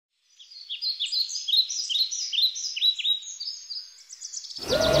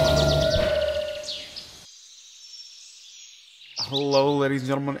Hello, ladies and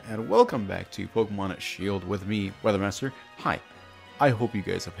gentlemen, and welcome back to Pokemon Shield with me, Weathermaster. Hi, I hope you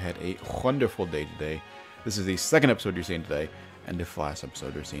guys have had a wonderful day today. This is the second episode you're seeing today, and the last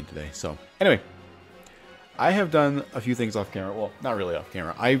episode you're seeing today. So, anyway, I have done a few things off camera. Well, not really off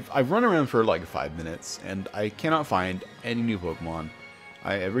camera. I've run around for like 5 minutes, and I cannot find any new Pokemon.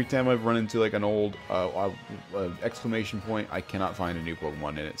 Every time I've run into like an old exclamation point, I cannot find a new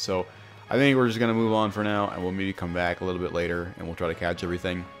Pokemon in it. So I think we're just going to move on for now, and we'll maybe come back a little bit later, and we'll try to catch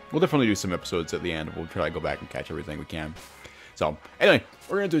everything. We'll definitely do some episodes at the end. We'll try to go back and catch everything we can. So, anyway,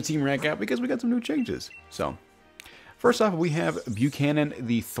 we're going to do a team rank out because we got some new changes. So, first off, we have Buchanan,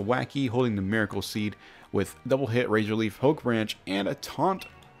 the Thwacky, holding the Miracle Seed with double hit, Razor Leaf, Hoke Branch, and a Taunt.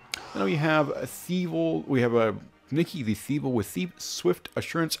 Then we have a Thievel, we have a Nikki the Thievel with Thief, Swift,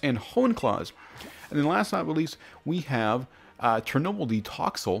 Assurance, and Hone Claws. And then last but not least, we have Chernobyl the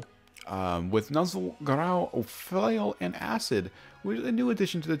Toxel with Nuzzle, Garou, Flail, and Acid, which is a new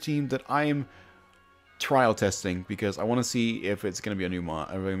addition to the team that I am trial testing because I want to see if it's going to be a new mon,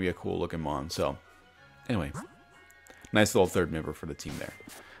 or going to be a cool looking mon. So, anyway, nice little third member for the team there.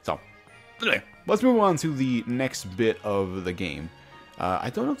 So, anyway, let's move on to the next bit of the game. I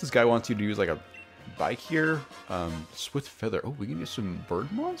don't know if this guy wants you to use like a bike here. Swift Feather. Oh, we can get some bird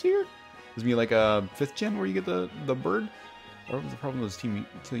mons here? Does it mean like a 5th gen where you get the bird? Or the problem with Team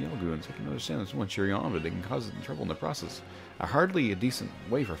Yellow Goons? I can understand there's someone cheering on, but they can cause trouble in the process. Hardly a decent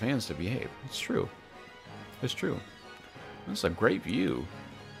way for fans to behave. It's true. It's true. That's a great view.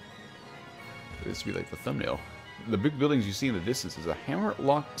 This would be like the thumbnail. The big buildings you see in the distance is a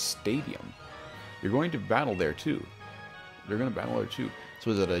Hammerlock Stadium. You're going to battle there too. They're going to battle there too.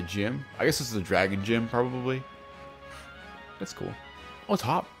 So is it a gym? I guess this is a dragon gym, probably. That's cool. Oh, it's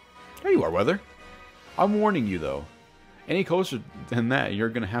hot. There you are, Weather. I'm warning you, though. Any closer than that, you're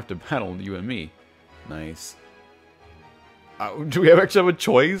going to have to battle you and me. Nice. Do we actually have a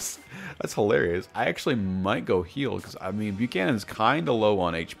choice? That's hilarious. I actually might go heal, because, I mean, Buchanan's kind of low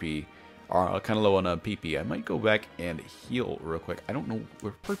on HP. Or kind of low on PP. I might go back and heal real quick. I don't know.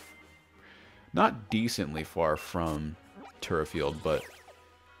 We're not decently far from Turffield, but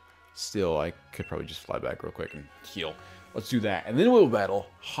still, I could probably just fly back real quick and heal. Let's do that. And then we'll battle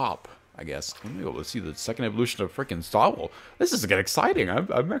Hop, I guess. I'm going to go see the second evolution of freaking Sobble. This is getting exciting.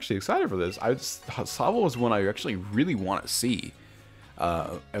 I'm actually excited for this. Sobble is one I actually really want to see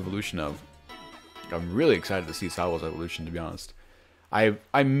evolution of. I'm really excited to see Sobble's evolution, to be honest. I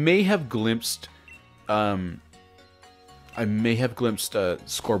may have glimpsed Scorbunny's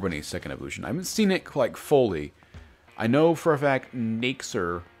second evolution. I haven't seen it like fully. I know for a fact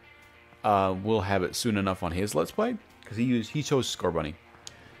Naxer will have it soon enough on his Let's Play because he chose Scorbunny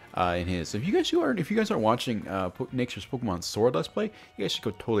in his. So if you guys aren't watching Naxer's Pokemon Sword Let's Play, you guys should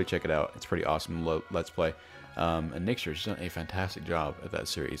go totally check it out. It's pretty awesome Let's Play, and Naxer's done a fantastic job at that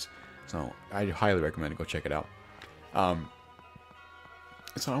series. So I highly recommend it. Go check it out.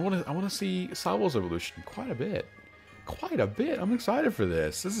 So I want to see Sobble's evolution quite a bit. I'm excited for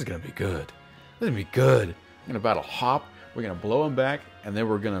this. This is gonna be good. This is gonna be good. I'm gonna battle Hop. We're gonna blow him back, and then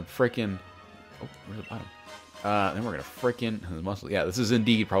we're gonna freaking. Oh, where's the bottom? Then we're gonna freaking his muscle. Yeah, this is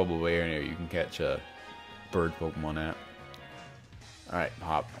indeed probably where you can catch a bird Pokemon at. All right,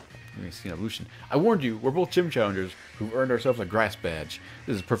 Hop. Let me see an evolution. I warned you. We're both gym challengers who've earned ourselves a grass badge.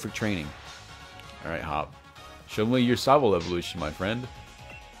 This is perfect training. All right, Hop. Show me your Sobble evolution, my friend.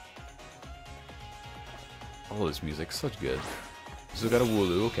 All this music, such good. So we got a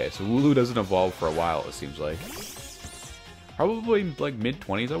Wooloo. Okay, so Wooloo doesn't evolve for a while, it seems like. Probably like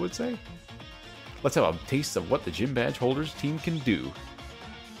mid-20s, I would say. Let's have a taste of what the Gym Badge Holders team can do.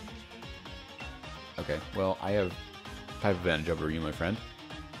 Okay, well, I have type advantage over you, my friend.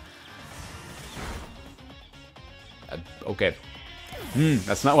 Okay.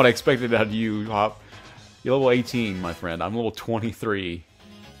 That's not what I expected out of you, Hop. You're level 18, my friend. I'm level 23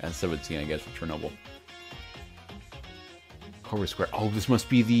 and 17, I guess, for Chernobyl. Culver Square. Oh, this must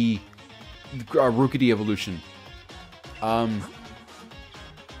be the Rookity evolution. Yeah,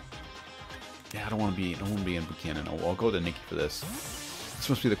 I don't want to be in Buchanan. I'll go to Nikki for this. This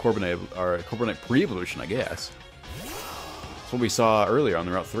must be the Corbinite pre-evolution, I guess. That's what we saw earlier on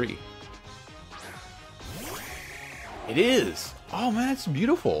the Route 3. It is. Oh man, it's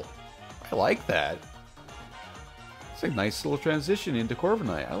beautiful. I like that. It's a nice little transition into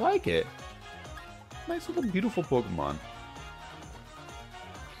Corviknight. I like it. Nice little beautiful Pokemon.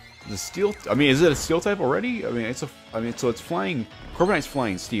 The steel. I mean, is it a steel type already? I mean, so it's flying. Corviknight's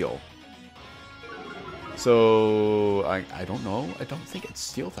flying steel. So I don't know. I don't think it's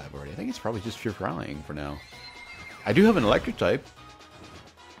steel type already. I think it's probably just pure flying for now. I do have an electric type.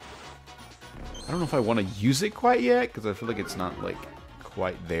 I don't know if I want to use it quite yet, because I feel like it's not, like,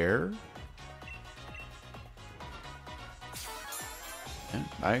 quite there. And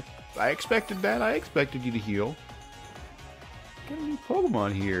I expected that. I expected you to heal. Get a new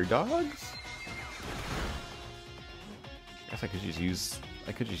Pokemon here, dogs. I guess I could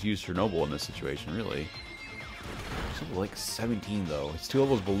just use Chernobyl in this situation, really. It's like 17 though. It's 2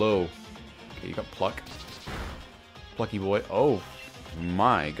 levels below. Okay, you got Pluck. Plucky boy. Oh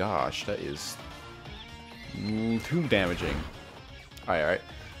my gosh, that is too damaging. Alright.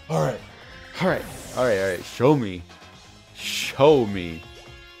 Show me.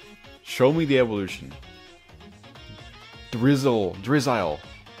 Show me the evolution. Drizzile.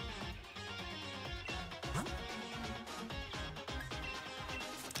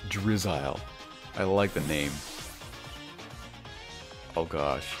 Drizzile. I like the name. Oh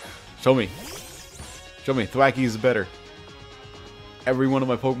gosh. Show me. Thwacky is better. Every one of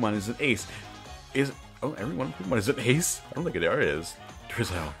my Pokemon is an ace. Oh, every one of my Pokemon is an ace? I don't think it is.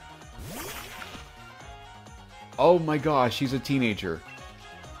 Drizzile. Oh my gosh, he's a teenager.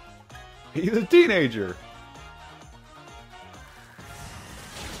 He's a teenager!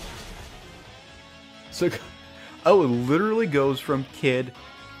 So, oh, it literally goes from kid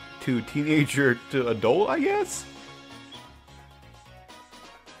to teenager to adult, I guess?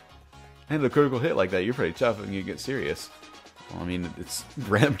 And a critical hit like that, you're pretty tough and you get serious. Well, I mean, it's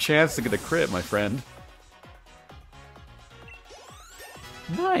random chance to get a crit, my friend.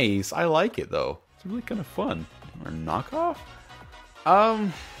 Nice! I like it, though. It's really kind of fun. Or knockoff? Are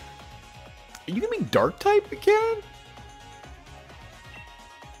you gonna be dark type again?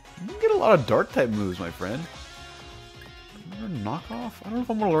 You can get a lot of dark type moves, my friend. Learn knockoff? I don't know if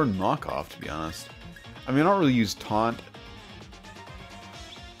I'm gonna learn knockoff, to be honest. I mean, I don't really use taunt.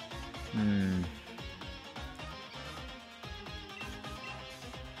 I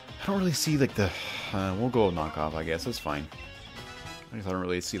don't really see like the. We'll go with knockoff, I guess. That's fine. I guess I don't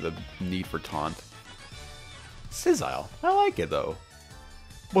really see the need for taunt. Sizzile. I like it though.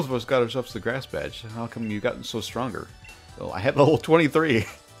 Most of us got ourselves the grass badge. How come you gotten so stronger? Well, I had level 23.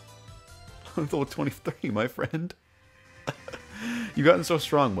 Level 23, my friend. You've gotten so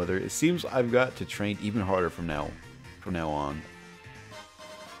strong, Mother. It seems I've got to train even harder from now on.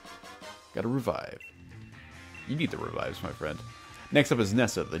 Gotta revive. You need the revives, my friend. Next up is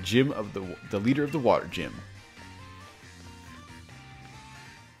Nessa, the leader of the water gym.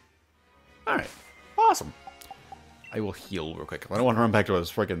 Alright. Awesome. I will heal real quick. I don't want to run back to this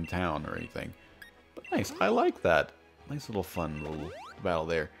freaking town or anything. But nice. I like that. Nice little fun little battle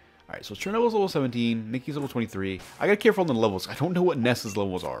there. Alright, so Chernobyl's level 17. Nikki's level 23. I gotta be careful on the levels. I don't know what Nessa's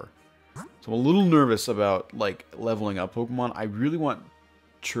levels are. So I'm a little nervous about, like, leveling up Pokemon. I really want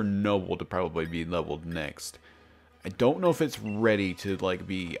Chernobyl to probably be leveled next. I don't know if it's ready to, like,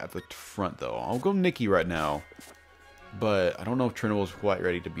 be at the front, though. I'll go Nikki right now. But I don't know if Chernobyl's quite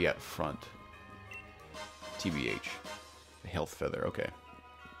ready to be at front. TBH. Health feather, okay.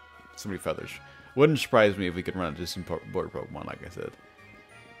 So many feathers. Wouldn't surprise me if we could run into some border Pokemon, like I said.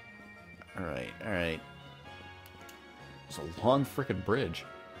 Alright. It's a long freaking bridge.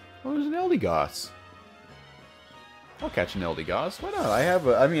 Oh, there's an Eldegoss. I'll catch an Eldegoss. Why not? I have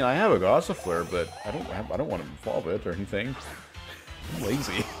a Gossifleur, but I don't want to evolve it or anything. I'm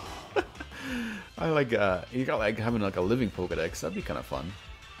lazy. I like you got like having like a living Pokedex. That'd be kind of fun.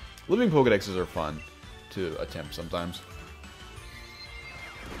 Living Pokedexes are fun to attempt sometimes.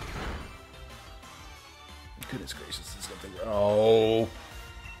 Goodness gracious, this thing. Oh,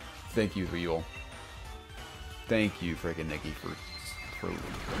 thank you, Weevil. Thank you, freaking Nikki, for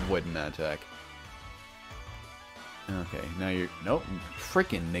avoiding that attack. Okay, now you're nope,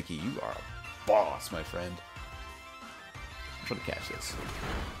 freaking Nikki, you are a boss, my friend. I'm trying to catch this.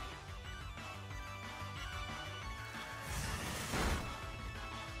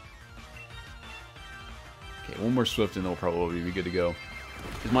 Okay, one more Swift and it'll probably be good to go.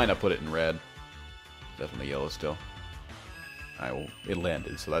 Just might not put it in red. Definitely yellow still. Alright, well, it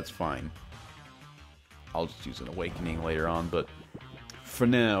landed, so that's fine. I'll just use an Awakening later on, but for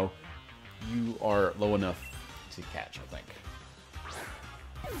now, you are low enough to catch, I think.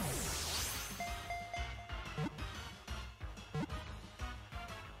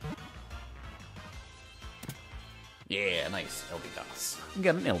 Yeah, nice. Eldegoss. We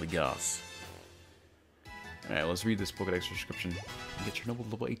got an Eldegoss. Alright, let's read this Pokedex description. Get your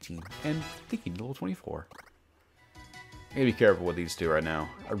Chernobyl level 18 and Thinking level 24. I gotta be careful with these two right now.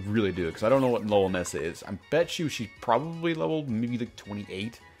 I really do, because I don't know what level Nessa is. I bet you she's probably leveled maybe like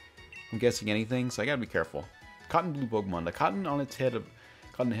 28. I'm guessing anything, so I gotta be careful. Cotton blue Pokemon. The cotton on its head of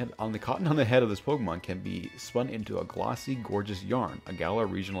the cotton on the head of this Pokemon can be spun into a glossy, gorgeous yarn, a Galar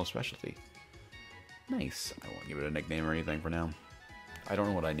regional specialty. Nice. I won't give it a nickname or anything for now. I don't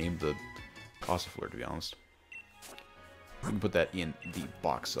know what I named the Gossifleur, to be honest. We can put that in the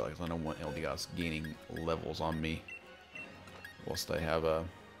box, though, because I don't want Eldegoss gaining levels on me. Whilst I have a...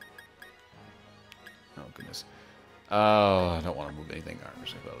 Oh, goodness. Oh, I don't want to move anything. Alright, I'm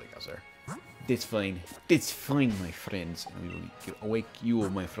just going to put Eldegoss there. That's fine. That's fine, my friends. We will awake you,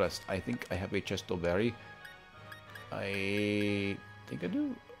 my friend. I think I have a Chestoberry. I think I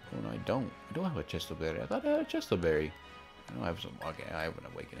do. Oh, no, I don't. I don't have a Chestoberry. I thought I had a Chestoberry. I don't have some... Okay, I have an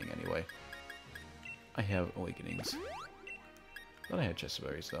Awakening anyway. I have Awakenings. I thought I had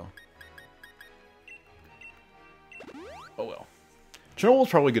Chestoberries, though. Oh, well. Chernobyl's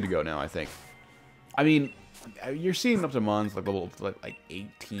probably good to go now, I think. I mean, you're seeing up to Mons like level like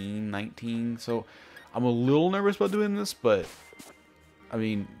 18, 19, so I'm a little nervous about doing this, but I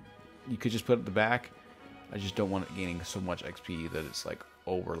mean, you could just put it at the back. I just don't want it gaining so much XP that it's like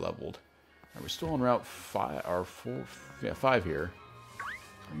over leveled. We're still on route 5 or 4, yeah, 5 here.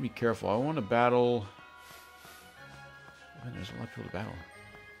 Let me be careful. I want to battle. Man, there's a lot of people to battle.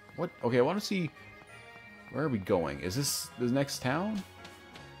 What? Okay, I want to see. Where are we going? Is this the next town?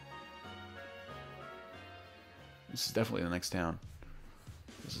 This is definitely the next town.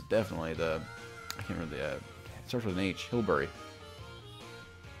 This is definitely the... I can't remember the... it starts with an H. Hulbury.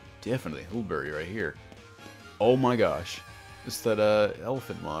 Definitely Hulbury right here. Oh my gosh. It's that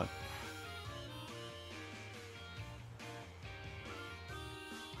elephant mod.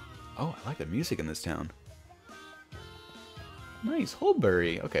 Oh, I like the music in this town. Nice,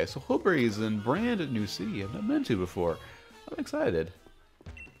 Hulbury. Okay, so Hulbury is in brand new city I've not been to before. I'm excited.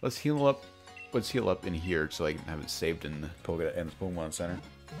 Let's heal up. Let's heal up in here so I can have it saved in the Pokemon Center.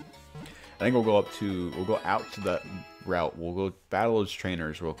 I think we'll go out to that route. We'll go battle those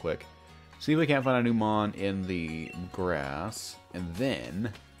trainers real quick. See if we can't find a new Mon in the grass. And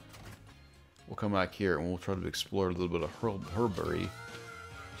then we'll come back here and we'll try to explore a little bit of Hulbury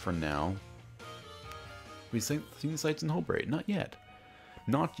for now. Have we seen the sights in Hulbury? Not yet.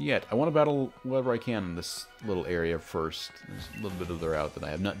 Not yet. I want to battle whatever I can in this little area first. There's a little bit of the route that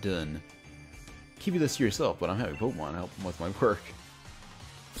I have not done. Keep this to yourself, but I'm having Pokemon help them with my work.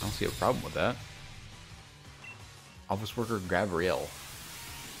 I don't see a problem with that. Office worker Gabrielle.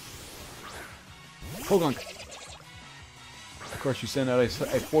 Hold on. Of course, you send out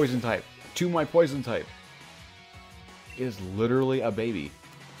a poison type to my poison type. It is literally a baby.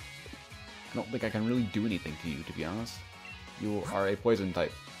 I don't think I can really do anything to you, to be honest. You are a poison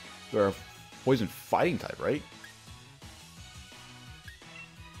type. You're a poison fighting type, right?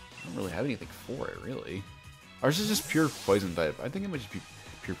 I don't really have anything for it, really. Ours is just pure poison type. I think it might just be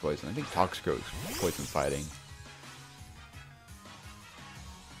pure poison. I think Toxicroak is poison fighting.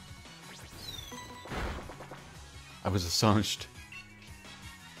 I was astonished.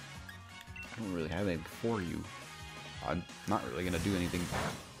 I don't really have anything for you. I'm not really going to do anything.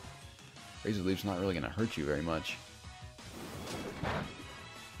 Razor Leaf's not really going to hurt you very much.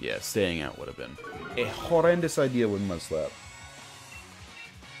 Yeah, staying out would have been a horrendous idea with Mudslap.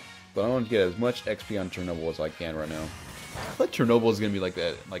 But I want to get as much XP on Chernobyl as I can right now. I thought Chernobyl is going to be like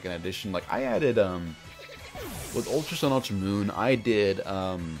that, like an addition. Like I added, with Ultra Sun, Ultra Moon, I did,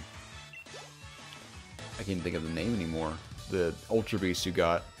 I can't think of the name anymore. The Ultra Beast you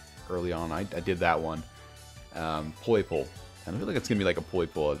got early on, I did that one. Polypole. And I feel like it's going to be like a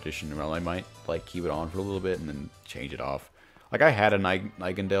Polypole edition. Well, I might like keep it on for a little bit and then change it off. Like I had a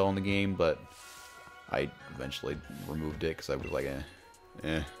Nigandel in the game, but I eventually removed it because I was like,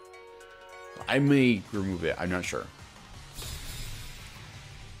 eh. I may remove it. I'm not sure.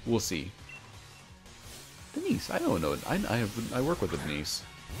 We'll see. Denise, I don't know. I work with a Denise.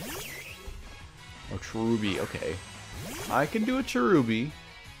 Oh, Cherubi. Okay, I can do a Cherubi.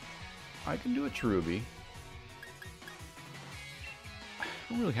 I can do a Cherubi.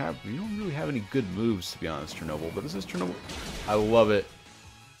 You don't really have any good moves, to be honest, Chernobyl. But this is Chernobyl. I love it.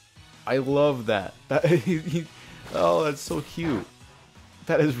 I love that. Oh, that's so cute.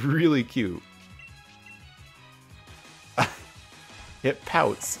 That is really cute. It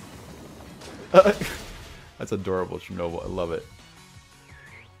pouts. That's adorable, Chernobyl. I love it.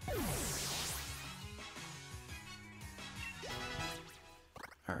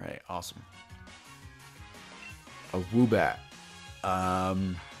 Alright, awesome. A Woobat.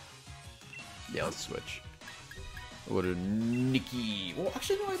 Yeah, let's switch. What a Nikki. Well,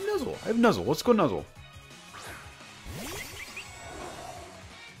 actually, no, I have Nuzzle. I have Nuzzle. Let's go Nuzzle.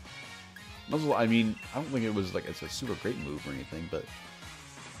 Nuzzle, I mean, I don't think it was like it's a super great move or anything, but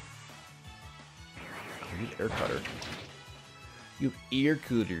you have Air Cutter. You have Ear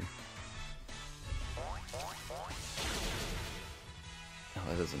Cutter. Oh,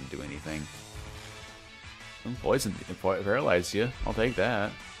 that doesn't do anything. Poison, paralyze you. I'll take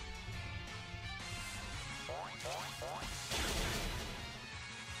that.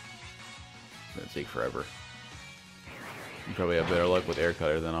 It's gonna take forever. You probably have better luck with Air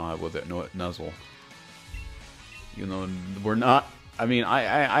Cutter than I'll have with it Nuzzle. You know, we're not. I mean,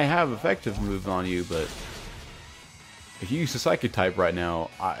 I have effective move on you, but if you use a Psychic type right now,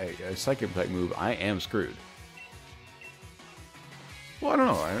 a Psychic type move, I am screwed. Well, I don't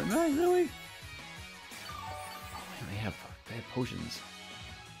know. Not really. Oh man, they have potions.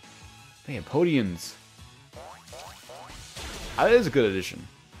 They have Podions. That is a good addition.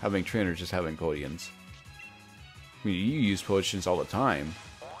 Having trainers just having Podions. I mean, you use potions all the time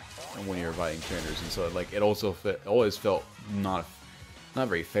when you're fighting trainers, and so like it also always felt not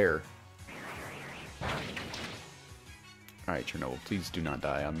very fair. All right, Chernobyl, please do not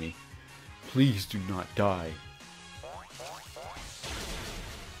die on me. Please do not die. All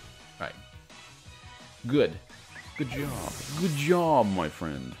right. Good. Good job. Good job, my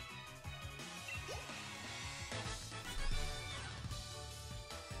friend.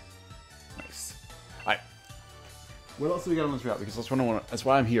 Nice. All right. What else do we got on this route? Because that's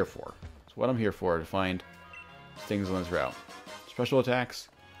what I'm here for. That's what I'm here for, to find things on this route. Special attacks.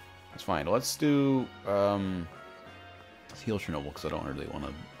 That's fine. Let's do let's heal Chernobyl, because I don't really want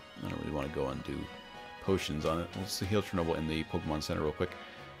to go and do potions on it. Let's heal Chernobyl in the Pokemon Center real quick,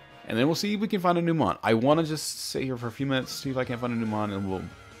 and then we'll see if we can find a new mon. I want to just sit here for a few minutes, see if I can find a new mon, and we'll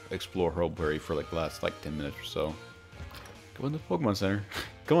explore Hulbury for like the last 10 minutes or so. Go in the Pokemon Center.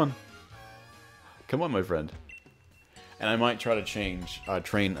 Come on. Come on, my friend. And I might try to train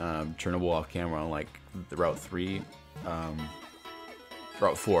Chernobyl off camera on like the Route 3,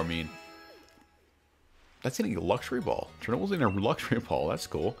 Route 4, I mean. That's getting a luxury ball. Chernobyl's in a luxury ball. That's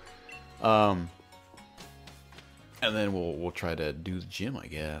cool. And then we'll try to do the gym, I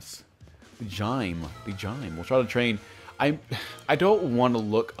guess. The gym. We'll try to train. I don't want to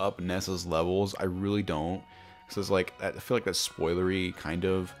look up Nessa's levels. I really don't. So it's like, I feel like that's spoilery, kind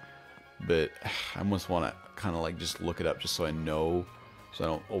of. But I almost want to kind of like just look it up just so I know, so I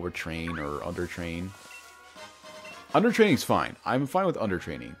don't overtrain or undertrain. Undertraining's fine. I'm fine with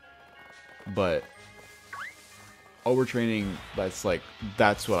undertraining, but overtraining, that's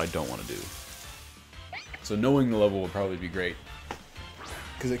what I don't want to do. So knowing the level would probably be great,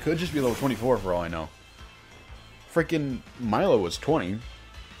 because it could just be level 24 for all I know. Freaking Milo was 20.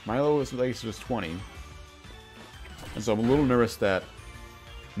 Milo was 20, and so I'm a little nervous that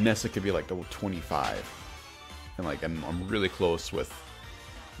Nessa could be like level 25. And like I'm really close with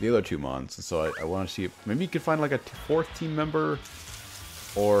the other two mons, and so I want to see if maybe you could find like a fourth team member,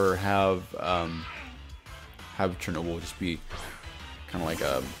 or have Chernobyl just be kind of like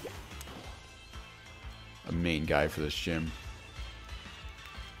a main guy for this gym.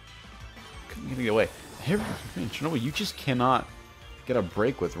 Couldn't get away. Here, man, Chernobyl, you just cannot get a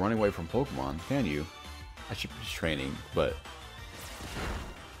break with running away from Pokemon, can you? I should be training, but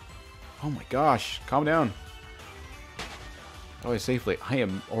oh my gosh, calm down. Always safely. I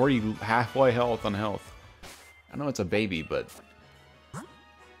am already halfway health on health. I know it's a baby, but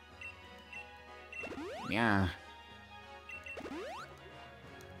yeah.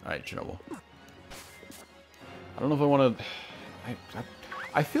 Alright, Chernobyl. I don't know if I want to.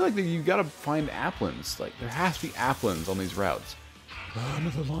 I feel like that you gotta find Applins. Like, there has to be Applins on these routes. Oh,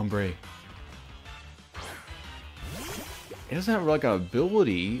 another Lombre. It doesn't have like an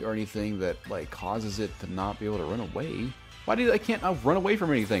ability or anything that like causes it to not be able to run away. Why do I can't run away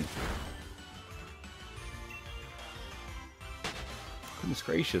from anything? Goodness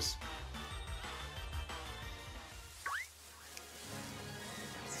gracious.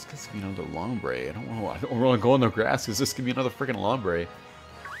 This is gonna be another Lombre. I don't want to go on the grass because this could be another freaking Lombre.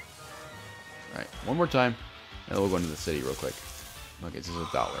 Alright, one more time. And then we'll go into the city real quick. Okay, this is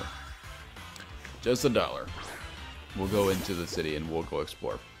 $1. Just $1. We'll go into the city and we'll go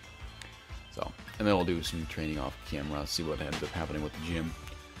explore. So, and then we'll do some training off camera, see what ends up happening with the gym.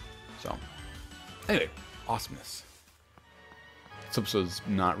 So, anyway, awesomeness. This episode's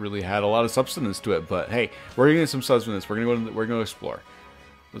not really had a lot of substance to it, but hey, we're gonna get some substance. We're gonna explore.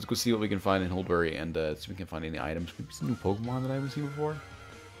 Let's go see what we can find in Hulbury and see if we can find any items. Maybe some new Pokemon that I haven't seen before.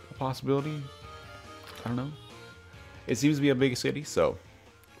 A possibility. I don't know. It seems to be a big city, so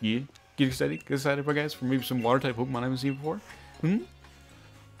yeah. Get excited, guys, for maybe some water type Pokemon I haven't seen before.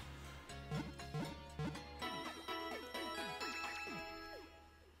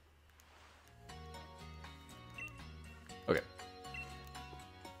 Okay.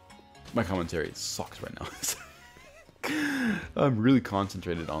 My commentary sucks right now. I'm really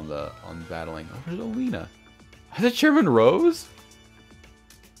concentrated on battling. Oh, there's Alina. Is it Chairman Rose?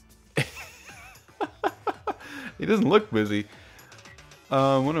 He doesn't look busy. What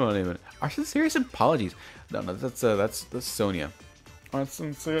am I naming it? Our sincerest apologies. No, that's Sonia. Our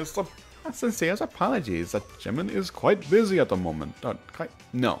sincerest apologies. The chairman is quite busy at the moment.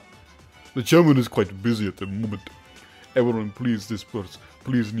 No. The chairman is quite busy at the moment. Everyone, please disperse.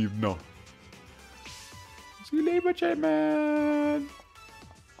 Please leave now. See you later, chairman.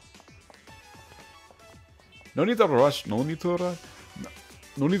 No need to rush. No need to rush.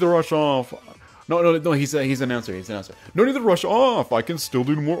 No need to rush off. No. He's an answer. He's an answer. No need to rush off. I can still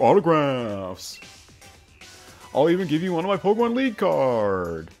do more autographs. I'll even give you one of my Pokemon League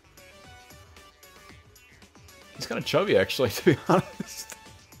card. He's kind of chubby, actually, to be honest.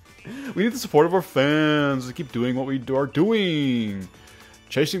 We need the support of our fans to keep doing what we are doing.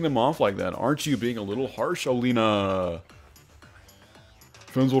 Chasing them off like that. Aren't you being a little harsh, Alina?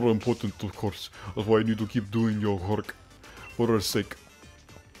 Fans are important, of course. That's why I need to keep doing your work. For their sake.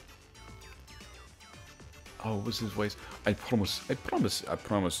 Oh, what's his voice? I promise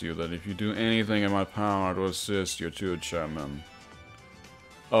you that if you do anything in my power to assist you too, Chairman.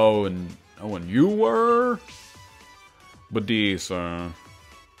 Oh, and you were? Buddy, sir.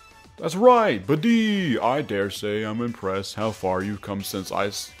 That's right, Buddy! I dare say I'm impressed how far you've come since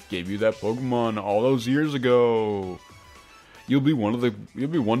I gave you that Pokemon all those years ago. You'll be one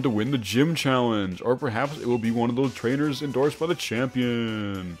to win the gym challenge, or perhaps it will be one of those trainers endorsed by the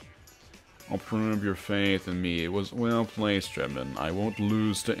champion. I'll prove your faith in me. It was well placed, Chairman. I won't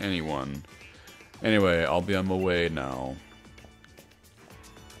lose to anyone. Anyway, I'll be on my way now.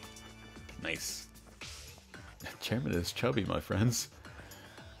 Nice. Chairman is chubby, my friends.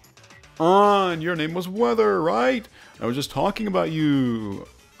 And your name was Weather, right? I was just talking about you.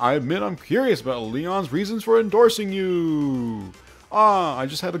 I admit I'm curious about Leon's reasons for endorsing you. I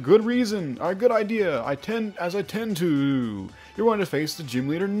just had a good reason, a good idea. I tend to. You're going to face the gym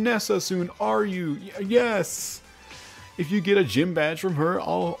leader Nessa soon, are you? Yes. If you get a gym badge from her,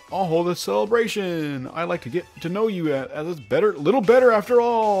 I'll hold a celebration. I like to get to know you as a little better after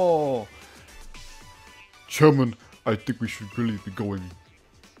all. Chairman, I think we should really be going.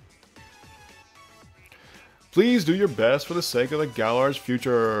 Please do your best for the sake of the Galar's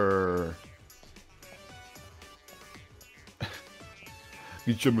future.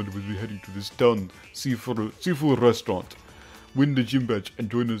 The chairman will be heading to this town seafood restaurant. Win the gym badge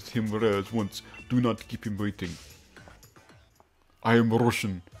and join us him there at once. Do not keep him waiting. I am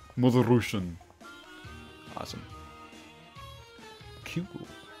Russian. Mother Russian. Awesome.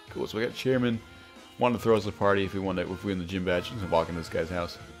 Cool. So we got chairman. Want to throw us a party if we win the gym badge. Just walk into this guy's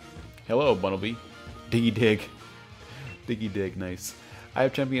house. Hello, Bunnelby. Diggy dig. Diggy dig, nice. I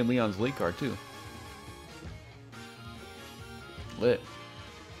have Champion Leon's League card too. Lit.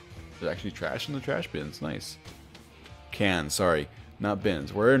 There's actually trash in the trash bins, nice. Cans, sorry. Not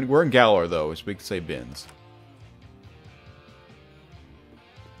bins. We're in Galar though, so we can say bins.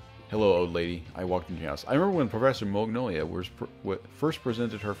 Hello, old lady. I walked into your house. I remember when Professor Magnolia first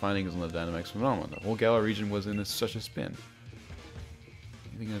presented her findings on the Dynamax phenomenon. The whole Galar region was in such a spin.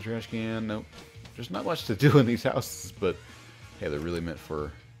 Anything in the trash can? Nope. There's not much to do in these houses, but hey, they're really meant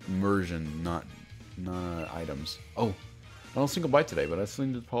for immersion, not items. Oh, not a single bite today, but I still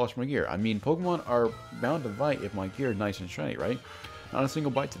need to polish my gear. I mean, Pokemon are bound to bite if my gear is nice and shiny, right? Not a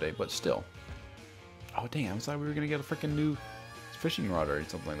single bite today, but still. Oh, dang, I thought we were going to get a freaking new fishing rod or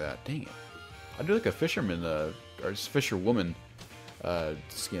something like that. Dang it. I do like a fisherman, or fisherwoman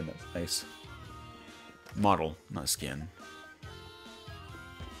skin. That's nice. Model, not skin.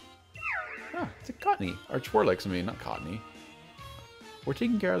 Ah, it's a Cottony. Or Chorlex, I mean, not Cottony. We're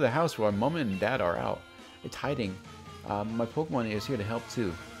taking care of the house while Mom and Dad are out. It's hiding. My Pokemon is here to help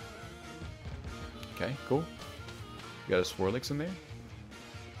too. Okay, cool. You got a Swirlix in there?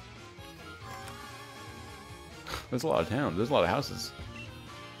 There's a lot of towns. There's a lot of houses.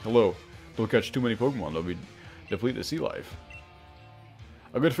 Hello. Don't catch too many Pokemon. They'll deplete the sea life.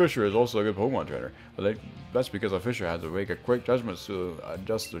 A good fisher is also a good Pokemon trainer, but that's because a fisher has to make a quick judgment to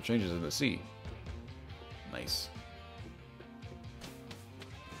adjust to changes in the sea. Nice.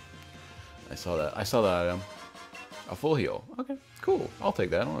 I saw that item. A full heal. Okay, cool. I'll take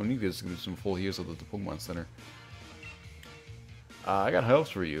that. I don't need to do some full heals at the Pokemon Center. I got helps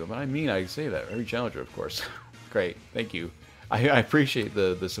for you, but I say that. Every challenger, of course. Great, thank you. I appreciate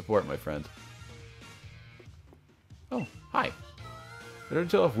the support, my friend. Oh, hi. I don't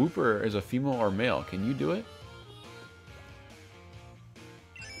tell if Wooper is a female or male. Can you do it?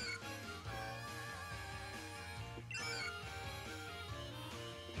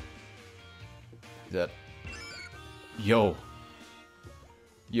 Is that... Yo,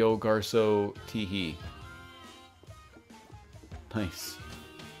 Garso Teehee. Nice.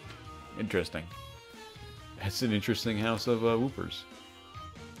 Interesting. That's an interesting house of whoopers.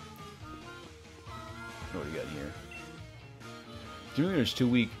 What do we got here? Gym leader is too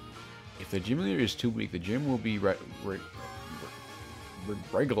weak. If the gym leader is too weak, the gym will be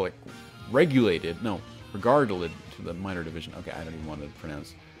regulated. No, regarded to the minor division. Okay, I don't even want to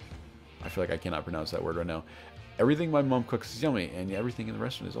pronounce. I feel like I cannot pronounce that word right now. Everything my mom cooks is yummy, and everything in the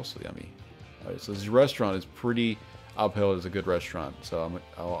restaurant is also yummy. All right, so this restaurant is pretty uphill. It's a good restaurant, so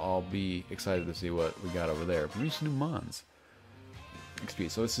I'll be excited to see what we got over there. Reach new mons. XP.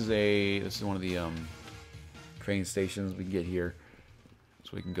 So this is one of the train stations we can get here,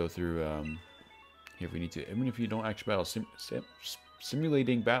 so we can go through here if we need to. Even if you don't actually battle,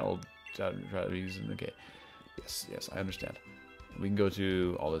 simulating battle strategies. Okay, yes, I understand. We can go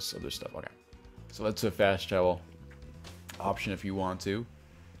to all this other stuff. Okay, so that's a fast travel option if you want to.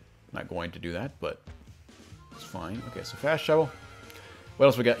 I'm not going to do that, but it's fine. Okay, so fast travel. What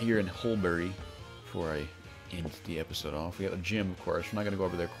else we got here in Hulbury before I end the episode off? We got the gym, of course. We're not going to go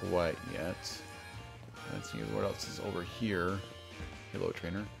over there quite yet. Let's see what else is over here. Hello,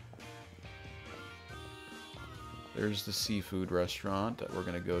 trainer. There's the seafood restaurant that we're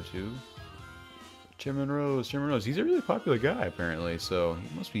going to go to. Chairman Rose. He's a really popular guy, apparently, so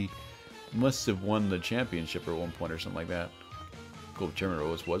he must have won the championship at one point or something like that. Cool, Chairman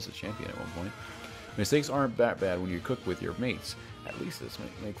Rose was the champion at one point. Mistakes aren't that bad when you cook with your mates. At least this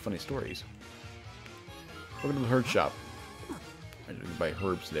make funny stories. Welcome to the herb shop. I can buy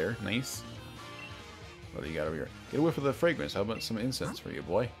herbs there. Nice. What do you got over here? Get a whiff of the fragrance. How about some incense for you,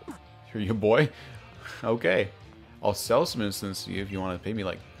 boy? For you, boy? Okay. I'll sell some incense to you if you want to pay me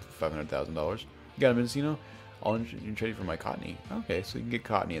like $500,000. You got a Mendocino? I'll trade for my Cottony. Okay, so you can get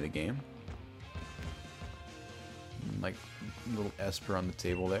Cottony in the game. Like a little Esper on the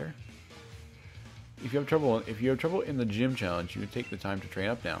table there. If you have trouble in the gym challenge, you would take the time to train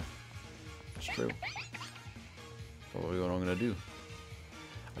up now. It's true. Probably what I'm gonna do.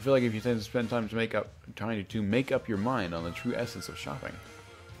 I feel like if you tend to spend time trying to make up your mind on the true essence of shopping.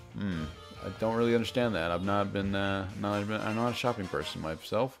 I don't really understand that. I'm not a shopping person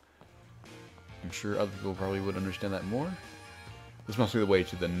myself. I'm sure other people probably would understand that more. This must be the way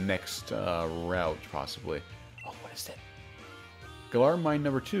to the next route, possibly. Oh, what is that? Galar Mine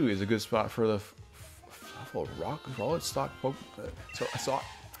number 2 is a good spot for the rock solid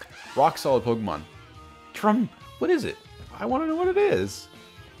Pokemon. What is it? I want to know what it is.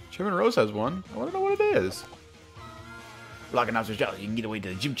 Chairman Rose has one. I want to know what it is. Blocking off the challenge, you can get away to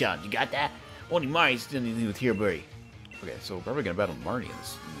the gym challenge. You got that? Only Marnie's still anything with Hulbury. Okay, so we're probably gonna battle Marnie in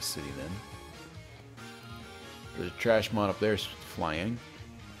this city then. There's a trash mon up there flying.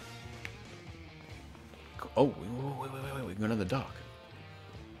 Oh, wait. We can go down to the dock.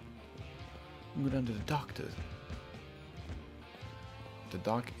 We can go down to the dock to... The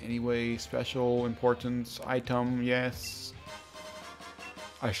dock anyway. Special importance item, yes.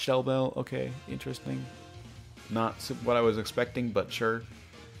 A shell bell, okay, interesting. Not what I was expecting, but sure.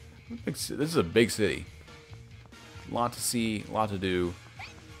 This is a big city. A lot to see, a lot to do.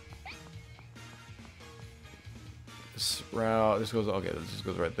 This route, this goes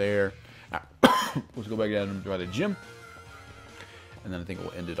right there. Let's go back down and try the gym. And then I think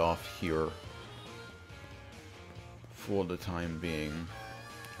we'll end it off here for the time being.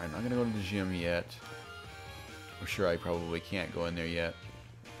 I'm not going to go to the gym yet. I'm sure I probably can't go in there yet.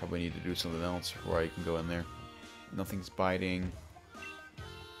 Probably need to do something else before I can go in there. Nothing's biting.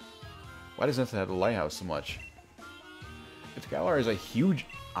 Why does it have a lighthouse so much? If Galar is a huge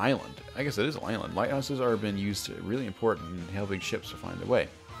island. I guess it is an island. Lighthouses are been used to really important in helping ships to find their way.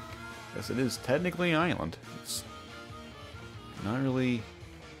 Yes, it is technically an island. It's not really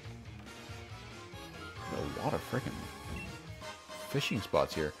a lot of freaking fishing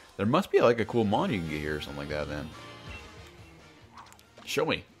spots here. There must be like a cool mon you can get here or something like that then. Show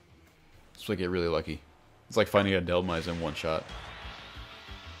me. It's like get really lucky. It's like finding a Delmize in one shot.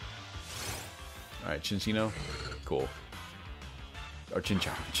 Alright, Chinchino. Cool. Or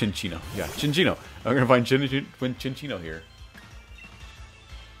Chinchino. Yeah, Chinchino. I'm gonna find Chinchino here.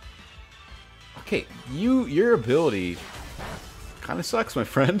 Okay, your ability kind of sucks, my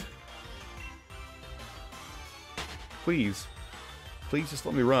friend. Please just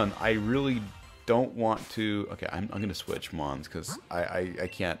let me run. I really don't want to. Okay, I'm gonna switch mons because I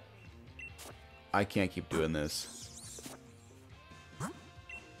can't keep doing this.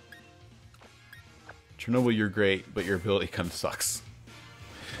 Chernobyl, you're great, but your ability kind of sucks.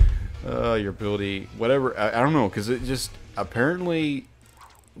 Your ability, whatever. I don't know, because it just apparently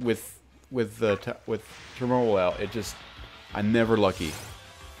with Chernobyl out, it just I'm never lucky.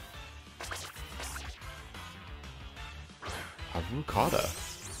 Arucata.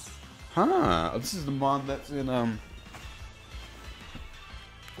 Huh. This is the Mon that's in,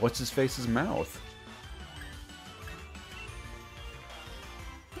 what's his face's mouth?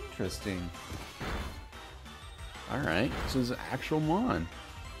 Interesting. Alright, this is an actual Mon.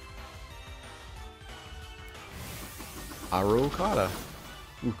 Arukada.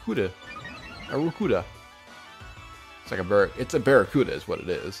 Rukuda. Arukuda. It's like a it's a barracuda is what it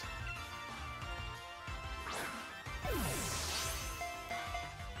is.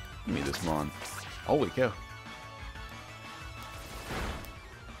 Give me this Mon. Holy cow.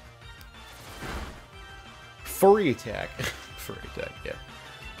 Furry attack. Furry attack, yeah.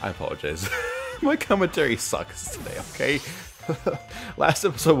 I apologize. My commentary sucks today, okay? Last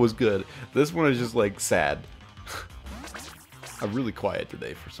episode was good. This one is just like sad. I'm really quiet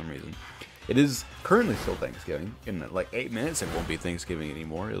today for some reason. It is currently still Thanksgiving. In like 8 minutes, it won't be Thanksgiving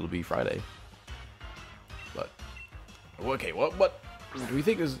anymore. It'll be Friday. But okay, what do we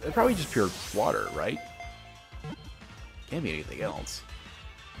think is probably just pure water, right? Can't be anything else.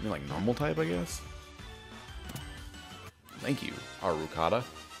 I mean, like normal type, I guess. Thank you, Arukada.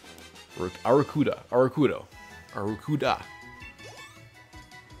 Arakuda. Arakudo. Arakuda.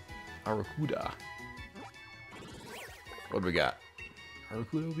 Arakuda. What do we got?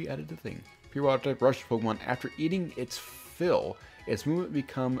 Arakuda will be added to the thing. Pure water type rush Pokemon. After eating its fill, its movement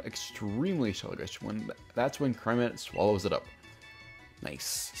become extremely sluggish. That's when Crymet swallows it up.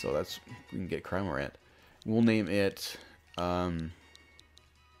 Nice. So that's we can get Crymet. We'll name it.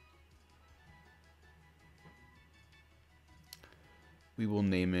 We will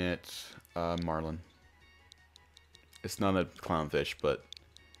name it Marlin. It's not a clownfish, but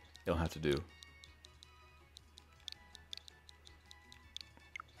it'll have to do.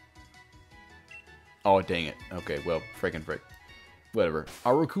 Oh, dang it. Okay, well, frick. Whatever.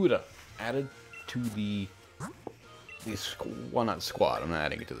 Arakuda added to the well, not squad. I'm not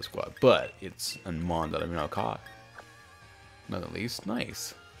adding it to the squad, but it's a Mon that I've now caught. Not at least.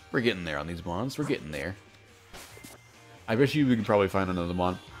 Nice. We're getting there on these Mons. We're getting there. I bet you we can probably find another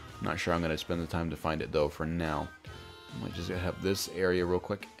Mon. I'm not sure I'm going to spend the time to find it, though, for now. I might just have this area real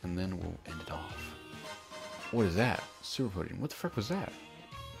quick, and then we'll end it off. What is that? Super pudding. What the frick was that?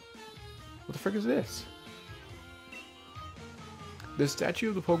 What the frick is this? The statue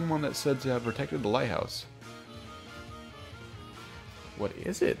of the Pokemon that's said to have protected the lighthouse. What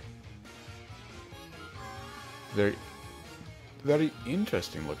is it? Very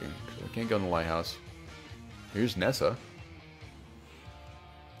interesting looking. I can't go in the lighthouse. Here's Nessa.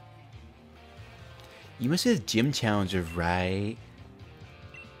 You must be the gym challenger, right?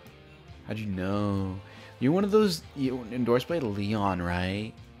 How'd you know? You're one of those endorsed by Leon,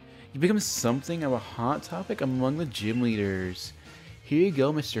 right? You become something of a hot topic among the gym leaders. Here you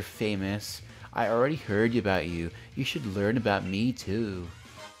go, Mr. Famous. I already heard about you. You should learn about me too.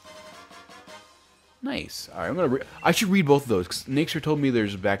 Nice. All right, I should read both of those because Nature told me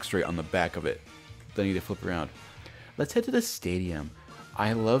there's a backstory on the back of it. Then I need to flip around. Let's head to the stadium.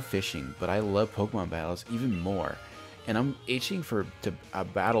 I love fishing, but I love Pokemon battles even more. And I'm itching for a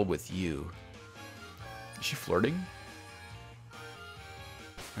battle with you. Is she flirting?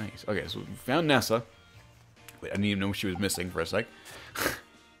 Nice. Okay, so we found Nessa. Wait, I didn't even know she was missing for a sec.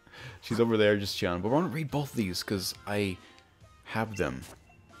 She's over there just chilling. But we're going to read both of these because I have them.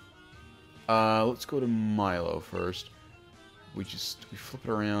 Let's go to Milo first. We flip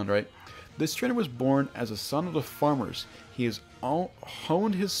it around, right? This trainer was born as a son of the farmers. He has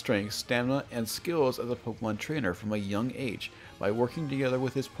honed his strength, stamina, and skills as a Pokemon trainer from a young age by working together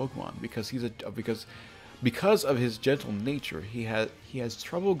with his Pokemon. Because of his gentle nature, he has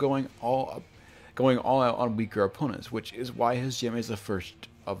trouble going all out on weaker opponents, which is why his gym is the first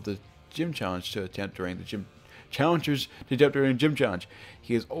of the gym challenge to attempt during the gym challengers to attempt during gym challenge.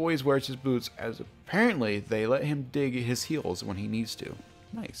 He always wears his boots, as apparently they let him dig his heels when he needs to.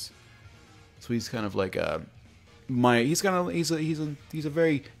 Nice. So he's kind of like he's a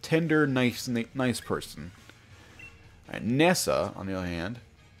very tender, nice person. Right, Nessa, on the other hand,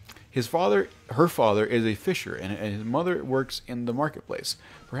 her father is a fisher, and his mother works in the marketplace.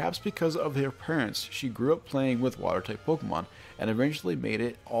 Perhaps because of her parents, she grew up playing with water-type Pokemon, and eventually made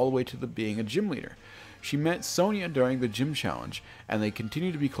it all the way to being a gym leader. She met Sonia during the gym challenge, and they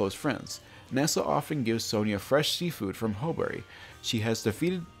continue to be close friends. Nessa often gives Sonia fresh seafood from Hulbury. She has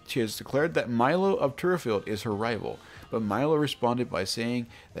declared that Milo of Turffield is her rival, but Milo responded by saying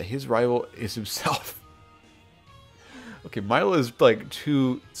that his rival is himself. Okay, Milo is like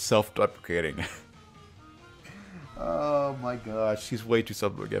too self-deprecating. Oh my gosh, he's way too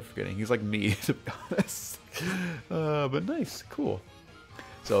self-deprecating. He's like me, to be honest. But nice, cool.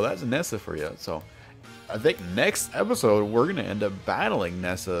 So that's Nessa for you. So I think next episode we're gonna end up battling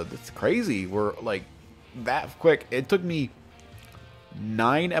Nessa. That's crazy. We're like that quick. It took me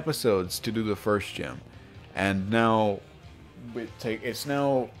 9 episodes to do the first gym, and now it's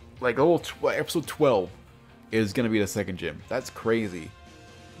now like episode 12 is gonna be the second gym. That's crazy.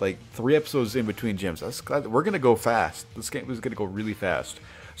 Like 3 episodes in between gyms. We're gonna go fast. This game is gonna go really fast.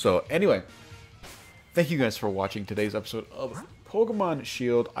 So anyway, thank you guys for watching today's episode of Pokemon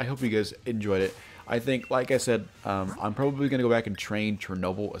Shield. I hope you guys enjoyed it. I think, like I said, I'm probably going to go back and train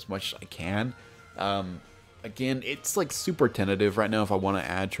Chernobyl as much as I can. Again, it's like super tentative right now if I want to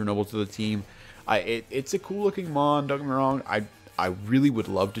add Chernobyl to the team. It's a cool looking mon, don't get me wrong. I really would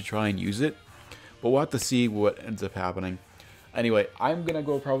love to try and use it, but we'll have to see what ends up happening. Anyway, I'm going to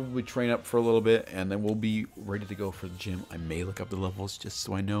go probably train up for a little bit, and then we'll be ready to go for the gym. I may look up the levels just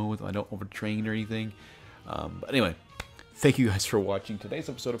so I know I don't overtrain or anything. But anyway, thank you guys for watching today's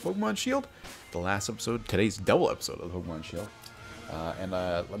episode of Pokemon Shield. The last episode, today's double episode of Pokemon Shield. And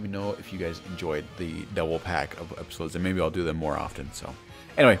let me know if you guys enjoyed the double pack of episodes, and maybe I'll do them more often. So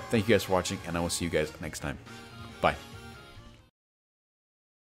anyway, thank you guys for watching, and I will see you guys next time. Bye.